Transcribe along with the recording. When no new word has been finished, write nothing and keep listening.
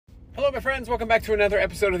Hello, my friends. Welcome back to another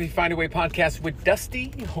episode of the Find a Way podcast with Dusty.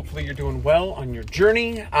 Hopefully you're doing well on your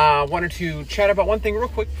journey. Wanted to chat about one thing real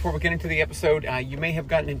quick before we get into the episode. You may have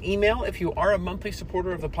gotten an email if you are a monthly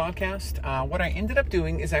supporter of the podcast. What I ended up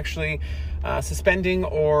doing is actually suspending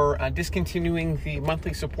or discontinuing the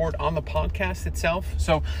monthly support on the podcast itself.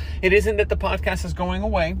 So it isn't that the podcast is going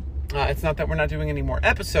away. It's not that we're not doing any more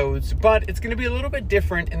episodes, but it's going to be a little bit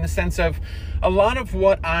different in the sense of a lot of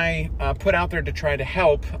what I put out there to try to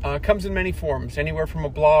help comes in many forms, anywhere from a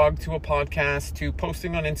blog to a podcast to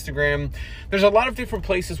posting on Instagram. There's a lot of different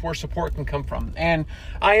places where support can come from. And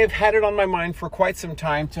I have had it on my mind for quite some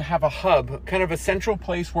time to have a hub, kind of a central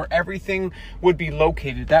place where everything would be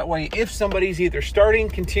located. That way, if somebody's either starting,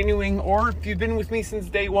 continuing, or if you've been with me since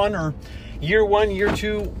day one or year one, year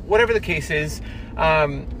two, whatever the case is,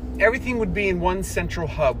 everything would be in one central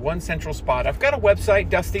hub, one central spot. I've got a website,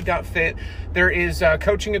 dusty.fit. There is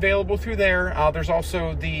coaching available through there. There's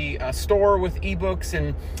also the store with ebooks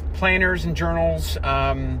and planners and journals.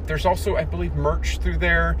 There's also, I believe, merch through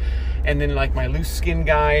there. And then like my loose skin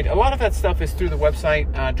guide. A lot of that stuff is through the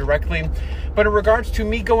website directly. But in regards to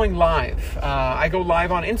me going live, I go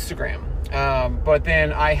live on Instagram. But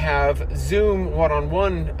then I have Zoom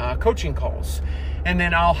one-on-one coaching calls. And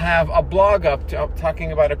then I'll have a blog up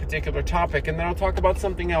talking about a particular topic. And then I'll talk about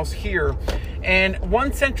something else here. And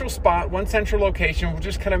one central spot, one central location will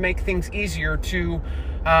just kind of make things easier to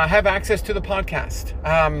have access to the podcast.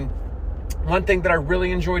 One thing that I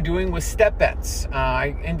really enjoy doing was step bets.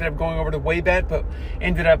 I ended up going over to WayBet, but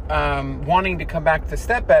ended up wanting to come back to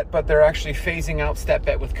step bet, but they're actually phasing out step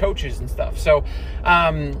bet with coaches and stuff. So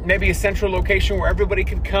maybe a central location where everybody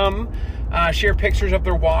could come, share pictures of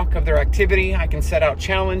their walk, of their activity. I can set out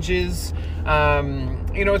challenges.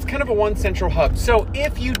 It's kind of a one central hub. So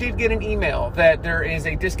if you did get an email that there is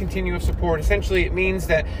a discontinue of support, essentially it means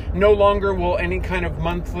that no longer will any kind of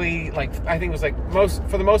monthly, I think it was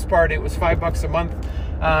for the most part, it was $5 a month.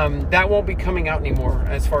 That won't be coming out anymore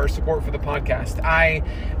as far as support for the podcast. I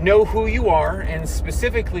know who you are, and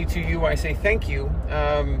specifically to you, I say thank you.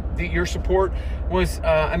 Your support was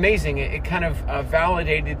amazing. It kind of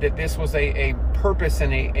validated that this was a purpose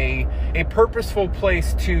and a purposeful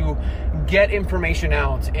place to get information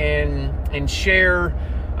out and share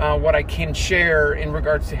what I can share in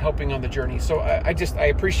regards to helping on the journey. So I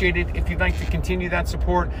appreciate it. If you'd like to continue that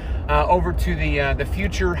support over to the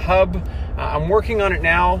future hub, I'm working on it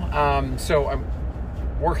now. So I'm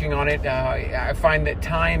working on it. I find that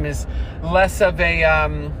time is less of a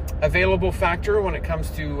available factor when it comes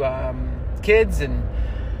to kids and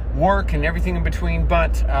work and everything in between.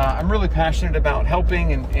 But I'm really passionate about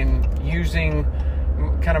helping and using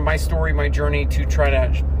kind of my story, my journey to try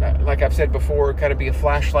to, like I've said before, kind of be a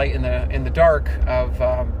flashlight in the dark of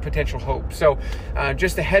potential hope. So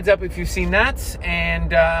just a heads up if you've seen that.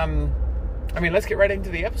 And let's get right into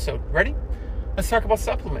the episode. Ready? Let's talk about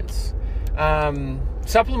supplements.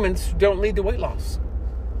 Supplements don't lead to weight loss.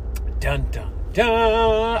 Dun, dun,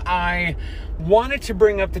 dun. I wanted to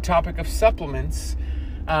bring up the topic of supplements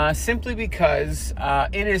simply because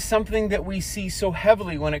it is something that we see so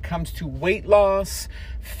heavily when it comes to weight loss,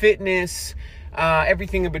 fitness,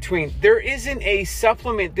 everything in between. There isn't a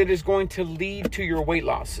supplement that is going to lead to your weight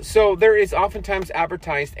loss. So there is oftentimes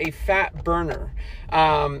advertised a fat burner,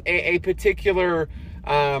 a particular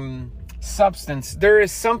substance. There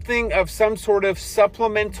is something of some sort of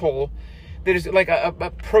supplemental that is like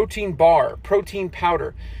a protein bar, protein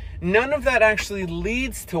powder. None of that actually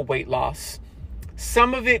leads to weight loss.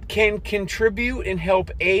 Some of it can contribute and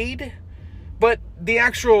help aid, but the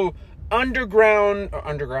actual underlying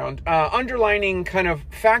kind of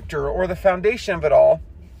factor or the foundation of it all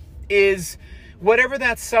is whatever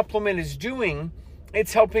that supplement is doing,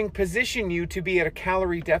 it's helping position you to be at a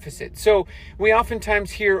calorie deficit. So we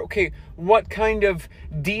oftentimes hear, okay, what kind of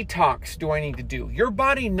detox do I need to do? Your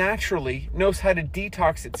body naturally knows how to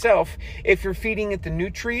detox itself if you're feeding it the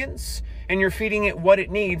nutrients and you're feeding it what it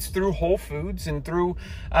needs through whole foods and through,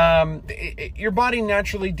 your body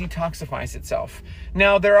naturally detoxifies itself.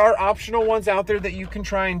 Now, there are optional ones out there that you can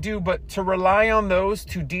try and do, but to rely on those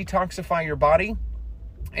to detoxify your body,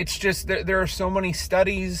 it's just, there are so many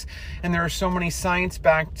studies and there are so many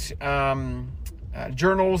science-backed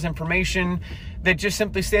journals, information that just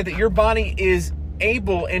simply say that your body is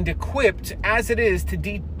able and equipped as it is to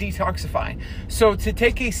detoxify. So to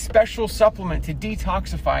take a special supplement to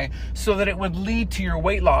detoxify so that it would lead to your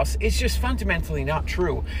weight loss, it's just fundamentally not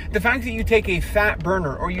true. The fact that you take a fat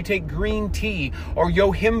burner or you take green tea or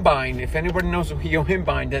yohimbine, if anybody knows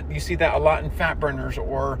yohimbine, that you see that a lot in fat burners,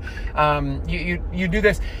 or you do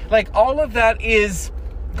this, like all of that is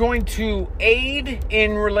going to aid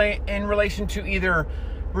in relation to either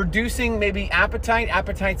reducing maybe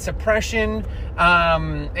appetite suppression.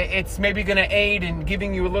 It's maybe going to aid in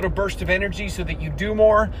giving you a little burst of energy so that you do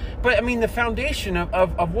more. But I mean, the foundation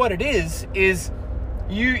of what it is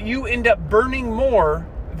you end up burning more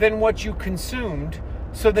than what you consumed,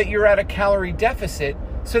 so that you're at a calorie deficit,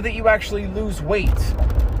 so that you actually lose weight.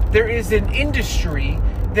 There is an industry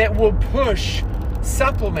that will push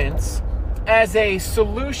supplements as a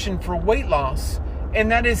solution for weight loss,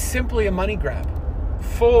 and that is simply a money grab.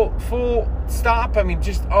 Full stop. I mean,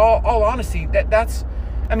 just all honesty, that's,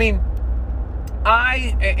 I mean,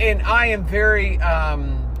 I am very,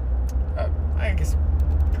 I guess,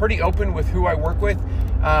 pretty open with who I work with.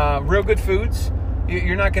 Real Good Foods.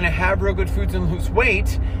 You're not going to have Real Good Foods and lose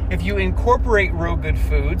weight. If you incorporate Real Good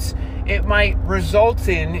Foods, it might result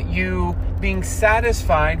in you being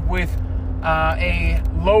satisfied with a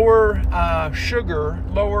lower sugar,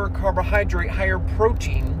 lower carbohydrate, higher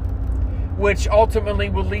protein, which ultimately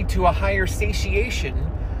will lead to a higher satiation,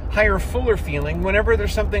 higher fuller feeling. Whenever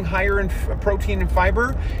there's something higher in protein and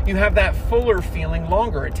fiber, you have that fuller feeling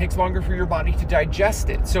longer. It takes longer for your body to digest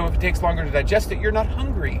it. So if it takes longer to digest it, you're not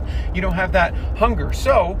hungry. You don't have that hunger.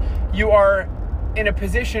 So you are in a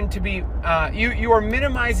position to be, you are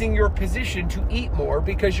minimizing your position to eat more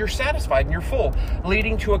because you're satisfied and you're full,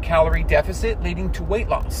 leading to a calorie deficit, leading to weight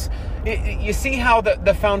loss. You see how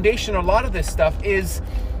the foundation, a lot of this stuff is,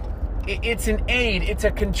 it's an aid, it's a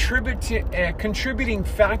contributing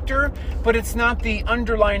factor, but it's not the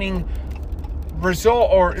underlining result,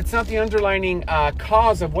 or it's not the underlining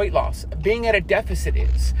cause of weight loss. Being at a deficit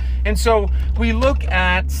is. And so we look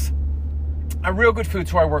at Real Good Foods,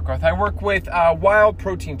 who I work with. I work with Wild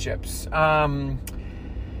protein chips. I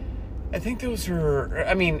think those are,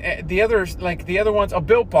 I mean, the others, like the other ones,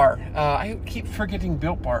 Built Bar. I keep forgetting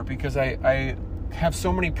Built Bar because I have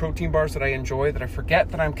so many protein bars that I enjoy that I forget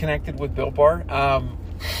that I'm connected with Built Bar.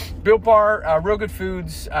 Built Bar, Real Good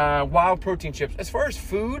Foods, Wild protein chips. As far as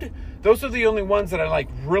food, those are the only ones that I like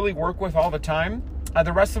really work with all the time.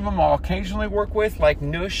 The rest of them I'll occasionally work with, like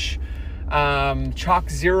Noosh, Chalk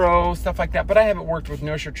Zero, stuff like that. But I haven't worked with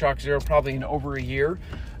Noosh or Chalk Zero probably in over a year.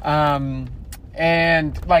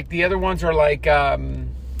 And like the other ones are like,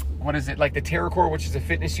 what is it? Like the TerraCore, which is a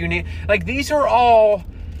fitness unit. Like these are all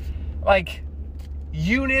like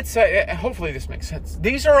units, hopefully this makes sense.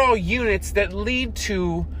 These are all units that lead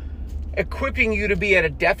to equipping you to be at a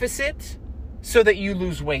deficit so that you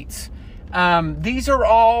lose weight. These are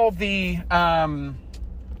all the,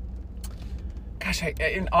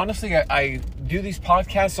 honestly, I do these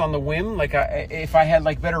podcasts on the whim. Like if I had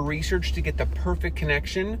like better research to get the perfect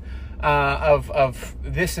connection of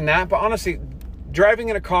this and that. But honestly, driving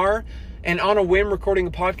in a car and on a whim recording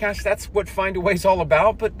a podcast, that's what Find a Way is all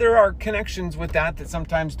about. But there are connections with that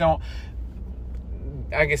sometimes don't,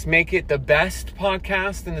 I guess, make it the best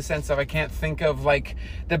podcast, in the sense of I can't think of like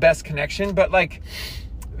the best connection. But like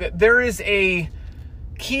there is a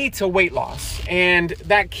key to weight loss, and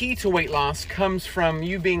that key to weight loss comes from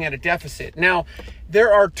you being at a deficit. Now,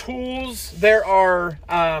 there are tools, there are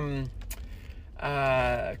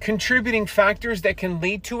contributing factors that can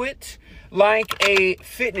lead to it, like a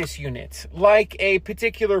fitness unit, like a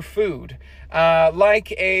particular food,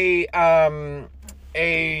 like a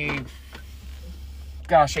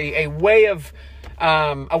way of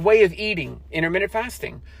eating, intermittent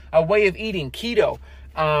fasting, a way of eating, keto.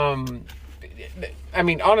 I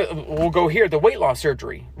mean, we'll go here. The weight loss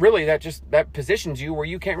surgery, really, that positions you where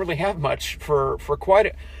you can't really have much for quite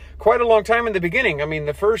a long time in the beginning. I mean,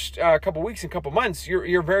 the first couple weeks and couple months,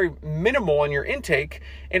 you're very minimal in your intake,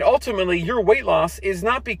 and ultimately your weight loss is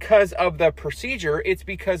not because of the procedure, it's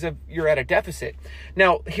because of you're at a deficit.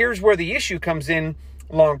 Now, here's where the issue comes in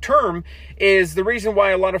long term, is the reason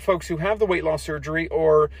why a lot of folks who have the weight loss surgery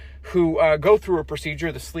or who go through a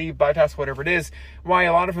procedure, the sleeve bypass, whatever it is, why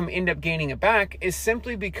a lot of them end up gaining it back is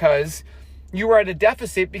simply because you were at a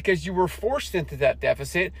deficit because you were forced into that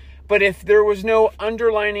deficit. But if there was no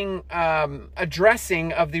underlining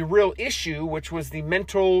addressing of the real issue, which was the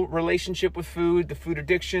mental relationship with food, the food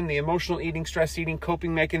addiction, the emotional eating, stress eating,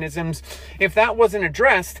 coping mechanisms, if that wasn't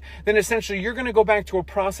addressed, then essentially you're going to go back to a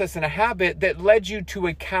process and a habit that led you to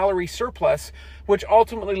a calorie surplus, which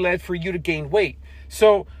ultimately led for you to gain weight.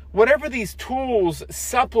 So whatever these tools,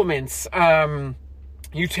 supplements,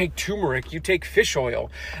 you take turmeric, you take fish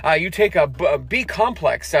oil, you take a B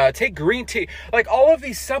complex, take green tea. Like all of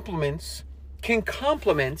these supplements can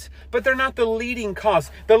complement, but they're not the leading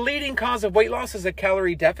cause. The leading cause of weight loss is a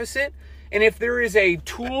calorie deficit. And if there is a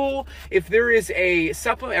tool, if there is a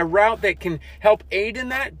supplement, a route that can help aid in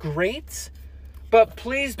that, great. But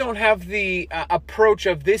please don't have the approach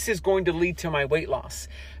of this is going to lead to my weight loss.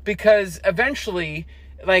 Because eventually,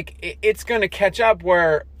 like it's going to catch up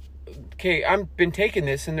where, okay, I've been taking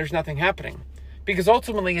this and there's nothing happening. Because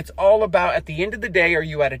ultimately it's all about, at the end of the day, are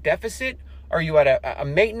you at a deficit? Are you at a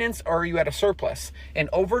maintenance? Or are you at a surplus? And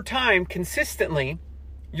over time, consistently,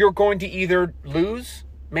 you're going to either lose,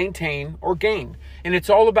 maintain, or gain. And it's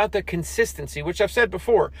all about the consistency, which I've said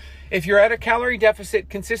before. If you're at a calorie deficit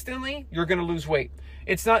consistently, you're going to lose weight.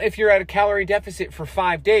 It's not if you're at a calorie deficit for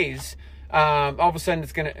 5 days, all of a sudden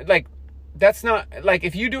it's going to, like, that's not, like,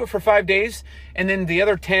 if you do it for 5 days and then the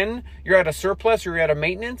other 10, you're at a surplus or you're at a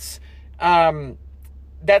maintenance,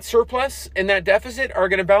 that surplus and that deficit are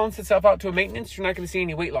going to balance itself out to a maintenance. You're not going to see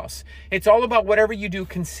any weight loss. It's all about whatever you do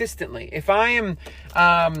consistently. If I am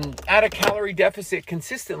at a calorie deficit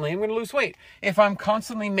consistently, I'm going to lose weight. If I'm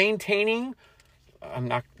constantly maintaining, I'm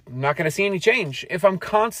not going to see any change. If I'm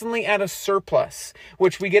constantly at a surplus,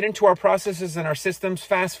 which we get into our processes and our systems,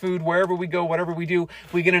 fast food, wherever we go, whatever we do,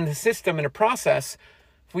 we get in a system and a process.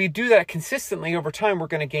 If we do that consistently over time, we're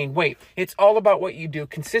going to gain weight. It's all about what you do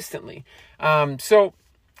consistently. So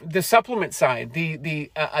the supplement side,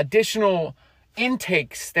 the additional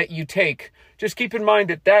intakes that you take, just keep in mind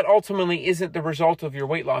that that ultimately isn't the result of your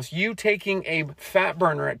weight loss. You taking a fat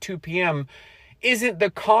burner at 2 p.m. isn't the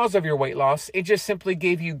cause of your weight loss. It just simply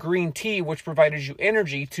gave you green tea, which provided you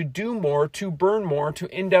energy to do more, to burn more,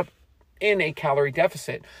 to end up in a calorie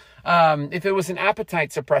deficit. If it was an appetite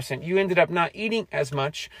suppressant, you ended up not eating as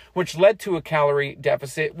much, which led to a calorie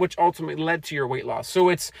deficit, which ultimately led to your weight loss. So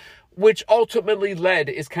it's which ultimately led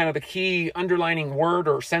is kind of the key underlining word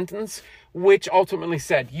or sentence, which ultimately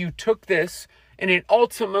said you took this and it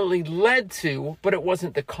ultimately led to, but it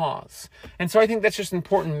wasn't the cause. And so I think that's just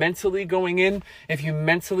important mentally going in. If you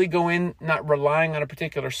mentally go in, not relying on a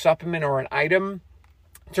particular supplement or an item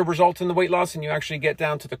to result in the weight loss, and you actually get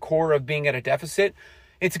down to the core of being at a deficit,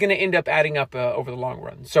 it's going to end up adding up over the long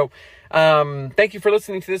run. So thank you for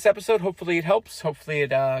listening to this episode. Hopefully it helps. Hopefully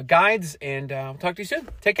it guides. And I'll talk to you soon.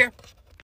 Take care.